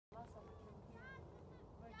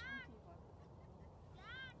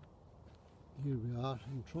Here we are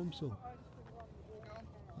in Tromsø,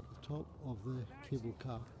 at the top of the cable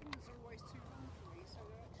car.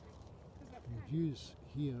 The views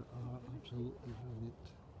here are absolutely brilliant.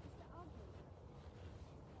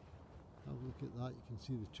 Have a look at that, you can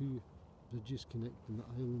see the two bridges connecting the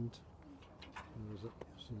island. Where is it?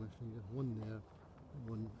 See my finger? One there, and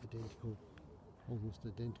one identical, almost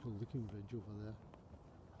identical looking bridge over there,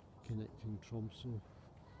 connecting Tromsø,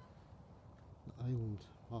 the island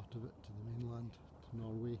part of it, to the mainland, to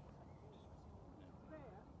Norway.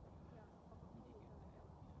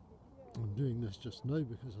 I'm doing this just now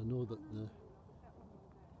because I know that the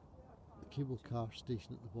cable car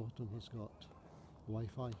station at the bottom has got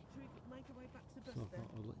Wi-Fi, so I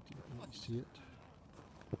thought I'd like to let you see it.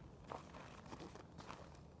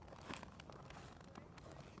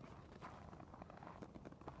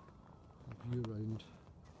 A view around.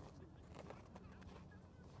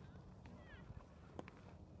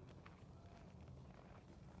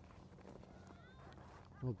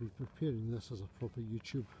 I'll be preparing this as a proper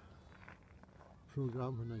YouTube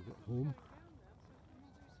program when I get home.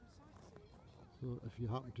 So if you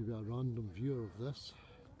happen to be a random viewer of this,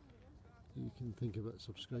 you can think about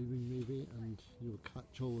subscribing maybe, and you'll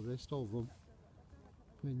catch all the rest of them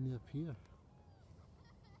when they appear.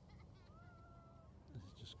 This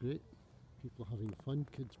is just great. People having fun,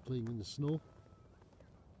 kids playing in the snow.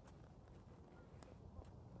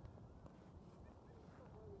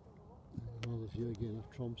 Another view again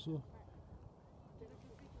of Tromsø.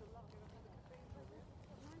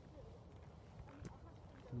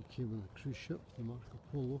 We came on a cruise ship, the Marco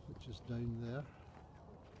Polo, which is down there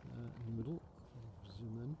in the middle. If I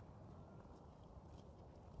zoom in,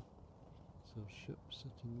 it's our ship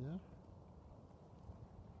sitting there.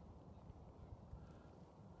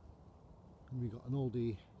 And we got an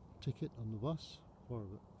all-day ticket on the bus for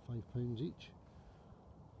about £5 each.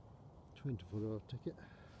 24-hour ticket.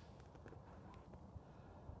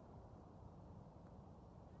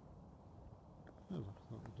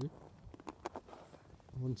 That'll do.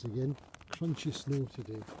 Once again, crunchy snow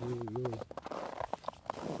today,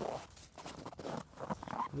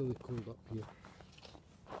 really cold up here.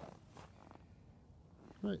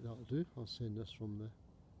 Right, that'll do. I'll send this from the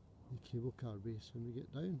cable car base when we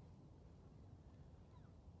get down.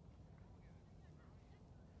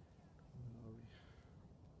 Where are we?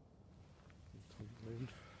 We'll turn around.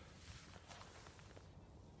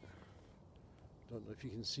 Don't know if you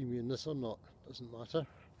can see me in this or not, doesn't matter.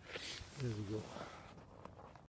 There we go.